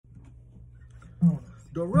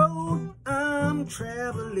The road I'm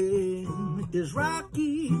traveling is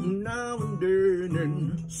rocky now and then,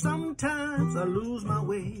 and sometimes I lose my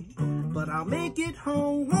way, but I'll make it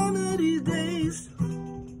home one of these days.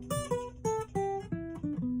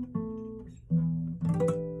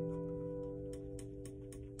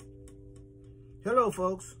 Hello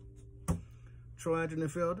folks, Troy Anthony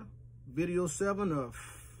Felder, video 7 of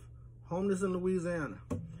Homeless in Louisiana.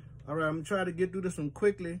 All right, I'm gonna try to get through this one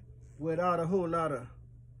quickly without a whole lot of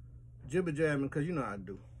jibber jabbing, because you know how I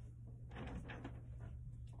do.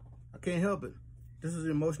 I can't help it. This is an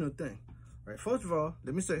emotional thing. All right, first of all,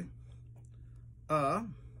 let me say, the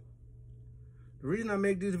reason I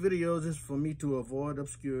make these videos is for me to avoid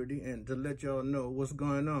obscurity and to let y'all know what's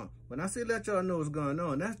going on. When I say let y'all know what's going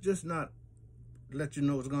on, that's just not let you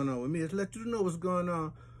know what's going on with me. It's let you know what's going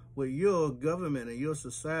on with your government and your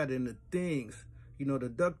society and the things, you know, the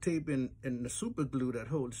duct tape and the super glue that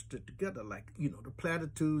holds it together, like, you know, the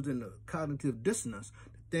platitudes and the cognitive dissonance,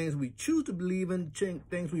 the things we choose to believe in,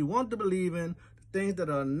 things we want to believe in, the things that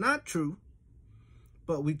are not true,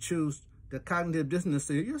 but we choose the cognitive dissonance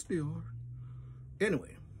to say, yes, they are.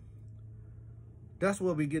 Anyway, that's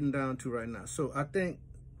what we're getting down to right now. So I think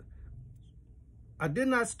I did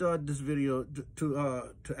not start this video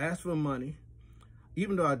to ask for money,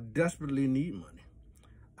 even though I desperately need money.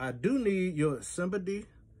 I do need your sympathy,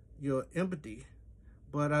 your empathy,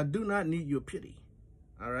 but I do not need your pity,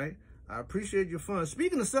 all right? I appreciate your fun.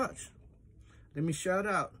 Speaking of such, let me shout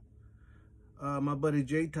out my buddy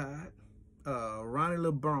J. Todd, Ronnie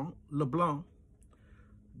LeBlanc.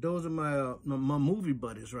 Those are my movie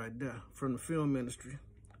buddies right there from the film industry.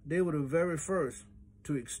 They were the very first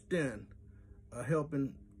to extend a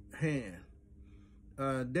helping hand.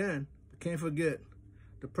 Then, I can't forget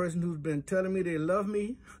the person who's been telling me they love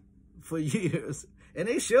me for years, and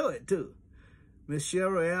they show it too. Miss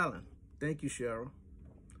Cheryl Allen. Thank you, Cheryl.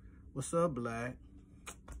 What's up, Black?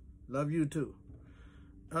 Love you too.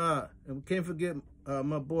 And we can't forget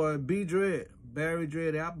my boy B. Dread, Barry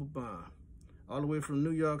Dread Applebaum, all the way from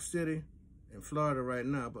New York City in Florida right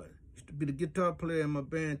now, but used to be the guitar player in my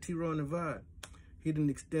band T-Ron and Vibe. He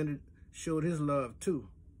done showed his love too.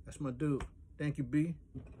 That's my dude. Thank you, B.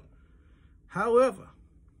 However,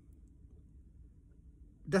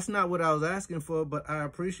 that's not what I was asking for, but I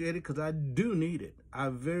appreciate it because I do need it. I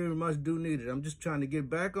very much do need it. I'm just trying to get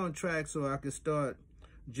back on track so I can start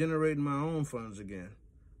generating my own funds again,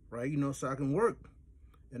 right? You know, so I can work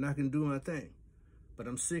and I can do my thing. But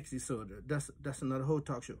I'm 60, so that's another whole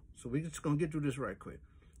talk show. So we're just going to get through this right quick.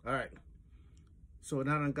 All right. So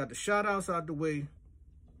now that I got the shout outs out the way,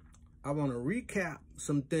 I want to recap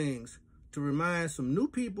some things to remind some new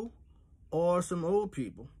people or some old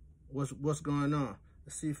people what's going on.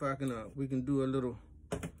 Let's see if I can we can do a little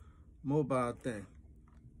mobile thing.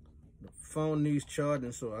 The phone needs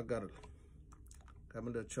charging, so I got my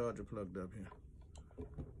little charger plugged up here,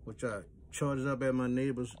 which I charges up at my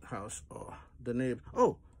neighbor's house or the neighbor.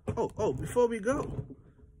 Oh, before we go,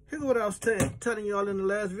 here's what I was telling y'all in the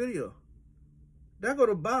last video. There go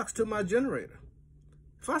the box to my generator.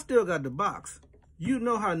 If I still got the box, you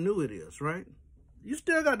know how new it is, right? You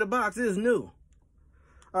still got the box, it's new.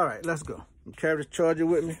 All right, let's go. I'm carry this charger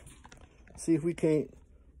with me. See if we can't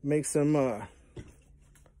make some kind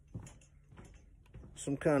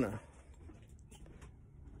of,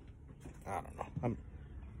 I don't know.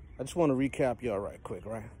 I just want to recap y'all right quick,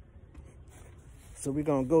 right? So we're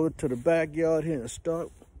gonna go to the backyard here and start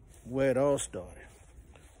where it all started.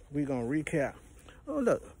 We're gonna recap. Oh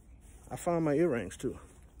look, I found my earrings too.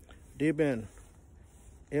 They've been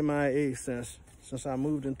MIA since I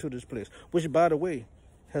moved into this place, which by the way,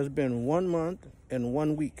 has been 1 month and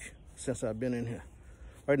 1 week since I've been in here.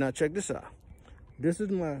 All right, now check this out. This is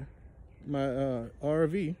my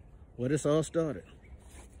RV where this all started.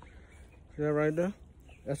 See that right there?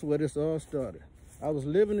 That's where this all started. I was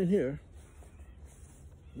living in here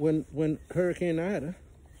when Hurricane Ida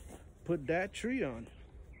put that tree on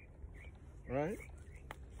it, right?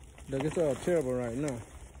 Look, it's all terrible right now.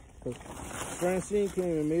 Francine came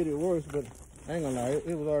and made it worse, but I ain't gonna lie,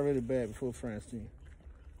 it was already bad before Francine.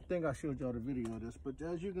 I think I showed y'all the video of this, but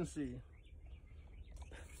as you can see,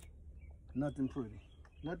 nothing pretty.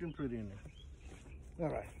 Nothing pretty in there.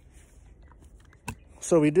 All right.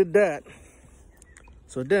 So we did that.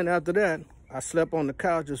 So then after that, I slept on the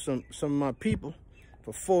couch with some of my people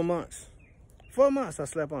for 4 months. 4 months I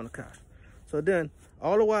slept on the couch. So then,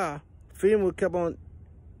 all the while, FEMA kept on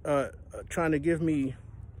trying to give me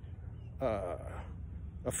a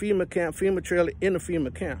FEMA trailer in a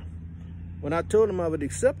FEMA camp. When I told them I would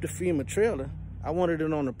accept the FEMA trailer, I wanted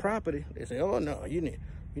it on the property. They said, oh no, you need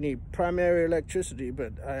You need primary electricity,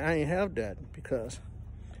 but I ain't have that because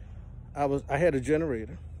I had a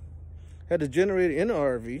generator. Had a generator in the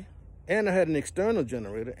RV, and I had an external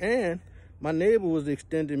generator, and my neighbor was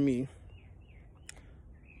extending me.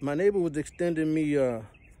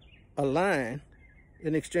 A line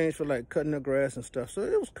in exchange for like cutting the grass and stuff. So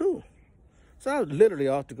it was cool. So I was literally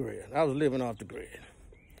off the grid. I was living off the grid.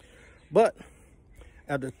 But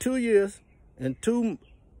after 2 years and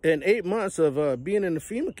 8 months of being in the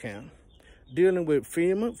FEMA camp, dealing with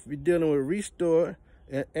FEMA, dealing with Restore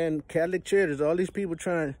and Catholic Charities, all these people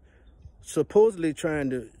supposedly trying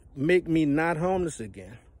to make me not homeless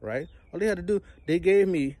again, right? All they had to do, they gave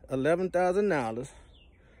me $11,000,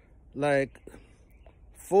 like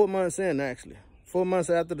 4 months in, actually. 4 months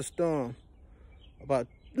after the storm, about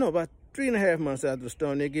 3.5 months after the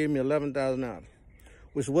storm, they gave me $11,000,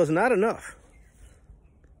 which was not enough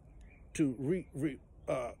to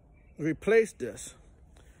replace this.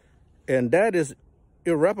 And that is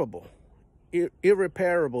irreparable,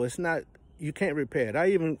 irreparable. It's not, you can't repair it.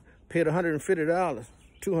 I even paid $150,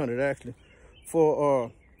 $200 actually,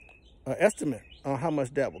 for an estimate on how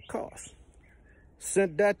much that would cost.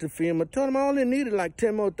 Sent that to FEMA, told them I only needed like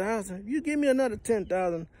 10 more thousand. If you give me another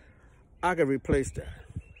 10,000, I could replace that.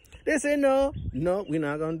 They said, no, we're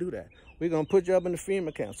not gonna do that. We're gonna put you up in the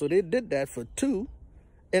FEMA camp. So they did that for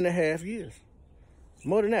 2.5 years.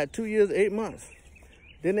 More than that, 2 years, 8 months.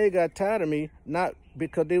 Then they got tired of me, not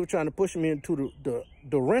because they were trying to push me into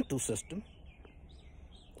the rental system.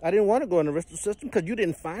 I didn't want to go in the rental system because you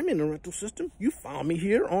didn't find me in the rental system. You found me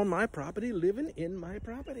here on my property, living in my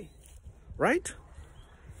property, right?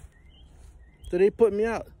 So they put me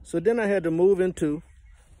out. So then I had to move into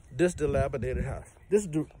this dilapidated house. This is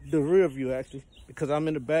the rear view, actually, because I'm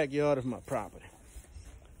in the backyard of my property,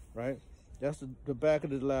 right? That's the back of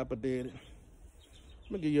the dilapidated.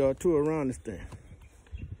 Let me give y'all a tour around this thing,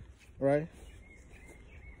 right?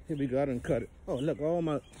 Here we go, I done cut it. Oh, look, all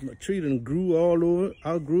my tree done grew all over.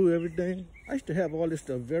 Outgrew everything. I used to have all this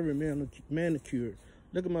stuff very manicured.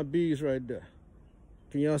 Look at my bees right there.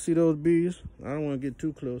 Can y'all see those bees? I don't want to get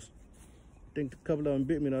too close. I think a couple of them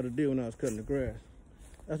bit me the other day when I was cutting the grass.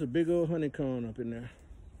 That's a big old honeycomb up in there.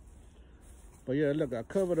 But yeah, look, I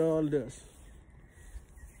covered all this.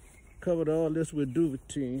 Covered all this with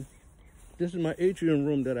duvetine. This is my atrium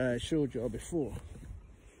room that I showed y'all before.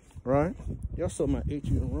 Right? Y'all saw my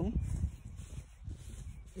atrium room.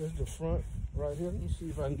 This is the front right here. Let me see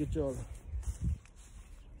if I can get y'all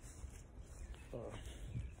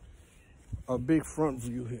a big front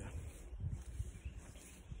view here.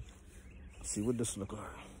 Let's see what this look like.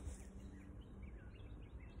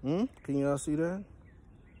 Can y'all see that?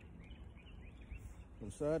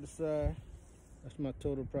 From side to side, that's my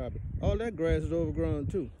total property. All that grass is overgrown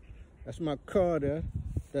too. That's my car there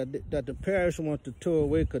that the parish wants to tow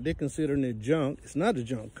away because they consider it junk. It's not a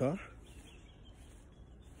junk car.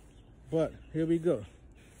 But here we go.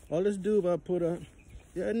 All this dude I put up,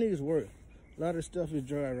 yeah, it needs work. A lot of stuff is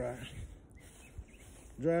dry rot.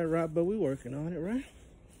 Dry rot, but we working on it, right?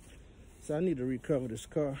 So I need to recover this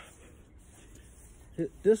car.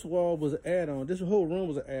 This wall was an add-on. This whole room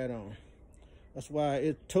was an add-on. That's why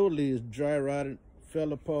it totally is dry rotted,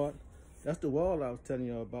 fell apart. That's the wall I was telling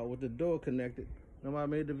y'all about with the door connected. Remember I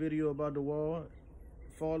made the video about the wall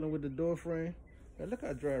falling with the door frame? Now look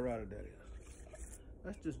how dry rotted that is.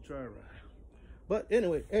 That's just dry rot. But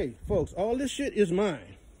anyway, hey, folks, all this shit is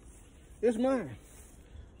mine. It's mine.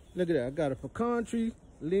 Look at that. I got a pecan tree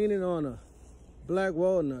leaning on a black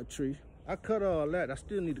walnut tree. I cut all that. I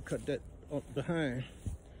still need to cut that behind.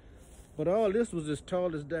 But all this was as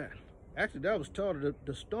tall as that. Actually, that was taller.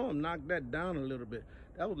 The storm knocked that down a little bit.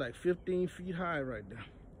 That was like 15 feet high right there.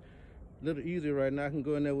 A little easier right now. I can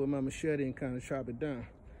go in there with my machete and kind of chop it down.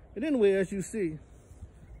 But anyway, as you see,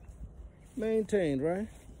 maintained, right?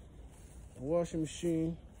 A washing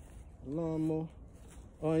machine, a lawnmower.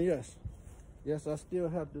 Oh, and yes, I still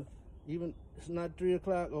have to, even it's not 3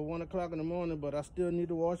 o'clock or 1 o'clock in the morning, but I still need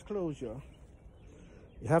to wash clothes, y'all.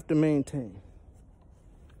 You have to maintain.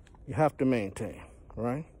 You have to maintain,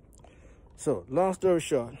 right? So, long story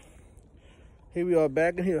short, here we are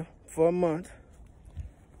back in here for a month.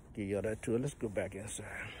 Give y'all that tour. Let's go back inside,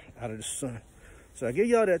 out of the sun. So I give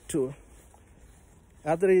y'all that tour.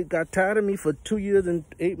 After they got tired of me for 2 years and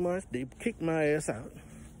 8 months, they kicked my ass out,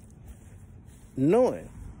 knowing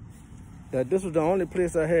that this was the only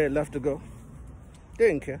place I had left to go. They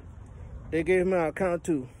didn't care. They gave my account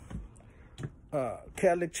to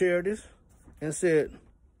Catholic Charities and said,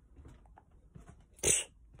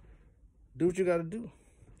 do what you gotta do.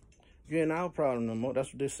 You ain't our problem no more.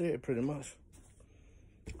 That's what they said, pretty much.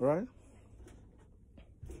 Right?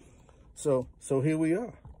 So here we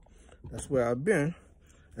are. That's where I've been.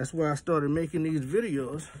 That's why I started making these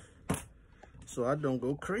videos, so I don't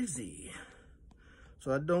go crazy.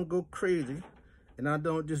 So I don't go crazy, and I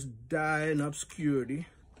don't just die in obscurity.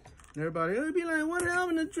 And everybody will be like, what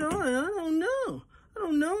happened to Joy? I don't know. I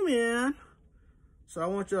don't know, man. So I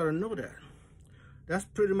want y'all to know that. That's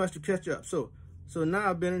pretty much to catch up. So now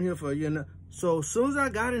I've been in here for a year now. So as soon as I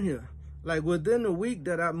got in here, like within a week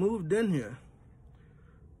that I moved in here,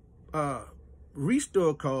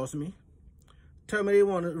 Restore calls me, tell me they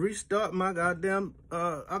want to restart my goddamn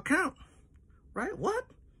account. Right? What?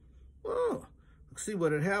 Oh, see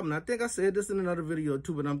what had happened. I think I said this in another video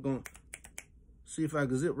too, but I'm going to see if I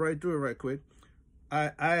can zip right through it right quick.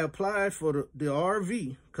 I applied for the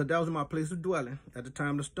RV because that was my place of dwelling at the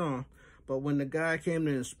time of the storm. But when the guy came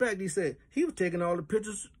to inspect, he said he was taking all the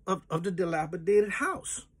pictures of the dilapidated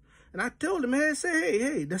house. And I told him, man, say,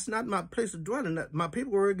 hey, that's not my place of dwelling. My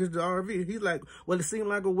paperwork is the RV. He's like, well, it seemed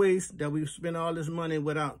like a waste that we spent all this money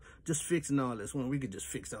without just fixing all this when we could just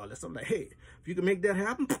fix all this. I'm like, hey, if you can make that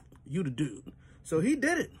happen, you the dude. So he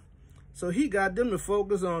did it. So he got them to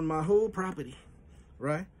focus on my whole property,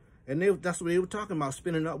 right? And that's what they were talking about,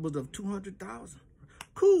 spending upwards of $200,000.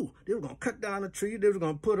 Cool. They were going to cut down the tree. They were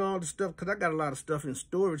going to put all the stuff, because I got a lot of stuff in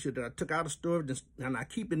storage here that I took out of storage and I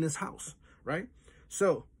keep in this house, right?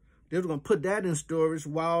 So they were going to put that in storage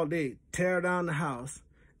while they tear down the house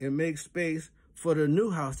and make space for the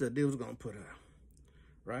new house that they was going to put up,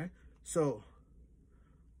 right?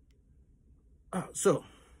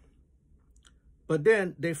 But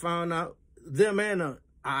then they found out,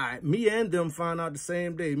 me and them found out the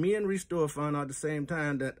same day. Me and Restore found out the same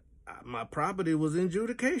time that my property was in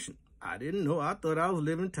adjudication. I didn't know. I thought I was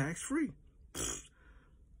living tax-free.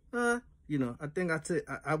 You know, I think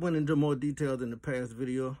I went into more details in the past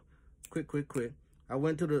video. Quick. I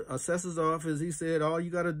went to the assessor's office. He said, all you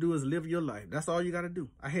got to do is live your life. That's all you got to do.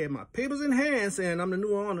 I had my papers in hand saying I'm the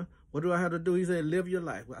new owner. What do I have to do? He said, live your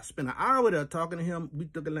life. Well, I spent an hour there talking to him. We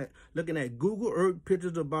looking at Google Earth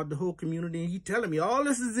pictures about the whole community. And he telling me all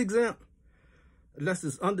this is exempt. Unless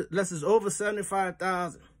it's over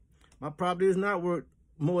 $75,000. My property is not worth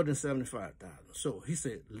more than $75,000. So he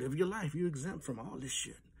said, live your life. You're exempt from all this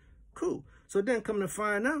shit. Cool. So then come to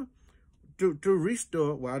find out, to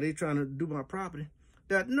Restore, while they trying to do my property,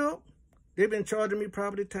 that no, they've been charging me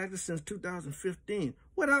property taxes since 2015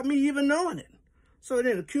 without me even knowing it. So it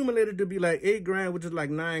then accumulated to be like $8 grand, which is like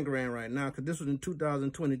 $9 grand right now, because this was in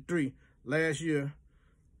 2023, last year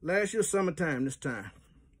summertime this time.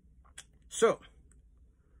 So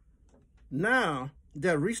now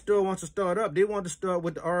that Restore wants to start up, they want to start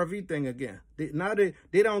with the RV thing again.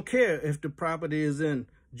 They don't care if the property is in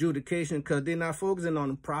adjudication, because they're not focusing on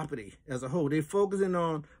the property as a whole. They're focusing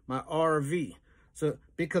on my RV. So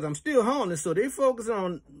because I'm still homeless, so they focus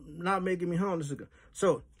on not making me homeless again.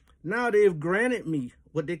 So now they've granted me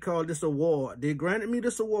what they call this award. They granted me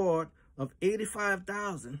this award of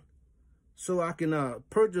 $85,000 so I can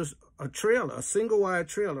purchase a trailer, a single wide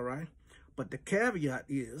trailer, right? But the caveat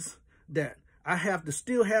is that I have to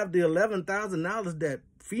still have the $11,000 that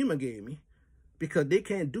FEMA gave me, because they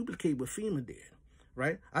can't duplicate what FEMA did,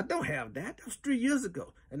 right? I don't have that. That was 3 years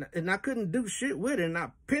ago. And I couldn't do shit with it, and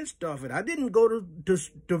I pinched off it. I didn't go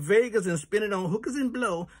to Vegas and spend it on hookers and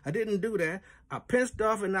blow. I didn't do that. I pinched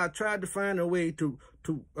off, and I tried to find a way to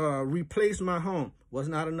replace my home. Was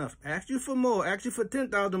not enough. Asked you for more. Asked you for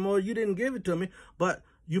 $10,000 more. You didn't give it to me, but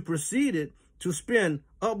you proceeded to spend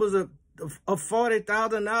upwards of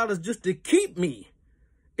 $40,000 just to keep me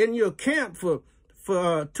in your camp for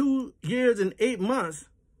 2 years and 8 months,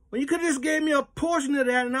 when you could have just gave me a portion of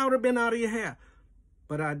that and I would have been out of your hair.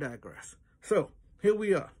 But I digress. So here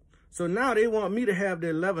we are. So now they want me to have the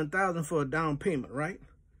 $11,000 for a down payment, right?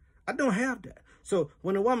 I don't have that. So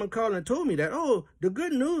when a woman called and told me that, oh, the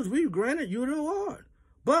good news, we've granted you the award,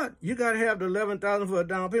 but you got to have the $11,000 for a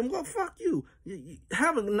down payment. Well, fuck you.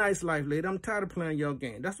 Have a nice life, lady. I'm tired of playing your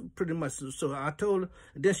game. That's pretty much. So I told her,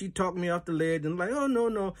 and then she talked me off the ledge and like, oh,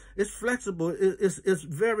 no, it's flexible. It's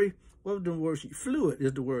very, what was the word? Fluid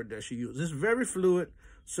is the word that she used. It's very fluid.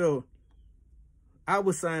 So I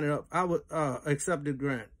would sign it up. I would accept the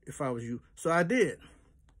grant if I was you. So I did.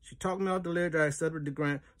 She talked me off the ledge. I accepted the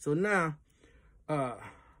grant. So now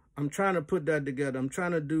I'm trying to put that together. I'm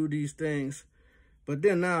trying to do these things. But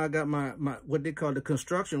then now I got my what they call the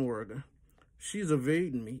construction worker. She's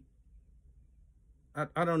evading me.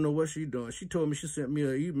 I don't know what she's doing. She told me she sent me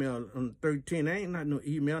an email on the 13th. I ain't not no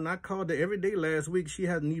email. And I called her every day last week. She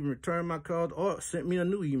hasn't even returned my calls or sent me a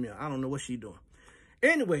new email. I don't know what she's doing.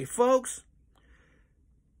 Anyway, folks,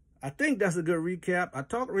 I think that's a good recap. I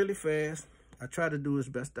talk really fast. I try to do as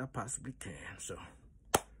best I possibly can. So,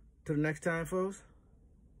 till Until the next time, folks,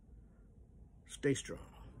 stay strong.